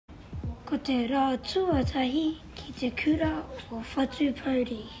Ko te rā tuatahi ki te kura o Whatu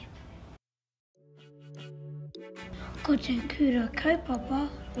Pouri. Ko te kura kaupapa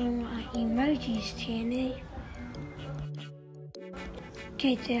o ngā emojis tēnei.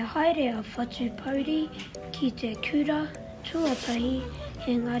 Kei te haere a Whatu Pouri ki te kura tuatahi,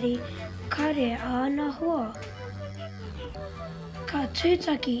 engari kare ana hoa. Ka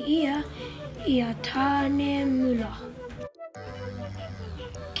tūtaki ia i a tāne mula.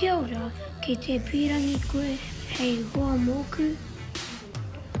 Kia ora, kei te pirangi koe hei hoa moku.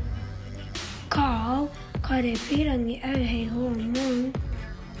 Kāo, kare pirangi au hei hoa mou.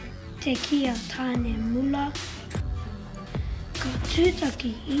 Te kia tāne mula. Ka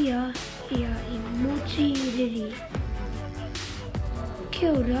tūtaki ia i moti riri. Kia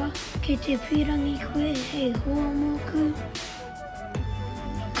ora, kei te pirangi koe hei hoa moku.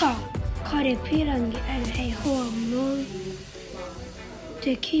 Kāo, kare pirangi au hei hoa mou.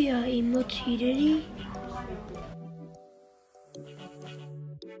 Te kia i moti riri.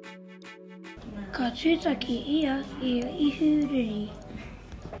 Ka tūtaki ia i a ihu riri.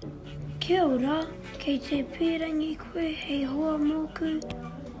 Kia ora, kei te pirangi koe hei hoa moku.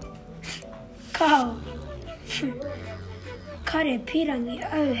 Kāo, kare pirangi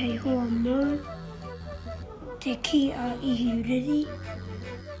au hei hoa mou. Te ki a ihu riri.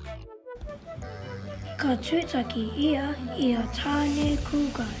 Ka tūtaki ia i a tāne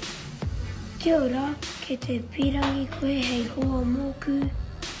kūkai. Kia ora, kei te pirangi koe hei hoa moku.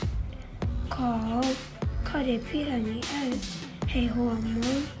 Kāo, kare pirangi au hei hoa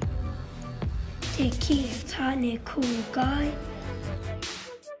mou. Te ki a tāne kūkai.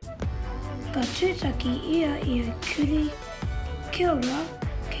 Ka tūtaki ia i a kuri. Kia ora,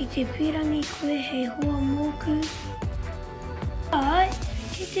 kei te pirangi koe hei hoa moku. Ai,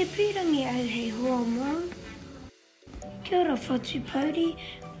 kei te pirangi au hei hoa mou. Kia ora Whatu Pouri,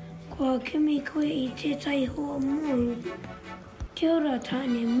 kua kumi koe i tētai hoa mou. Kia ora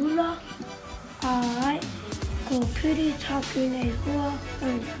tāne mula. Ai, ko kuri tāku nei hoa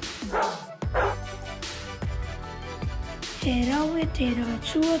au. He rawe te rā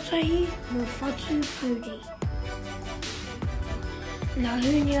tuatahi mo Whatu Pouri. Nā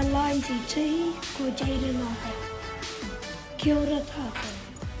hunia lines i tuhi ko Jaden Aha. Kia ora tātou.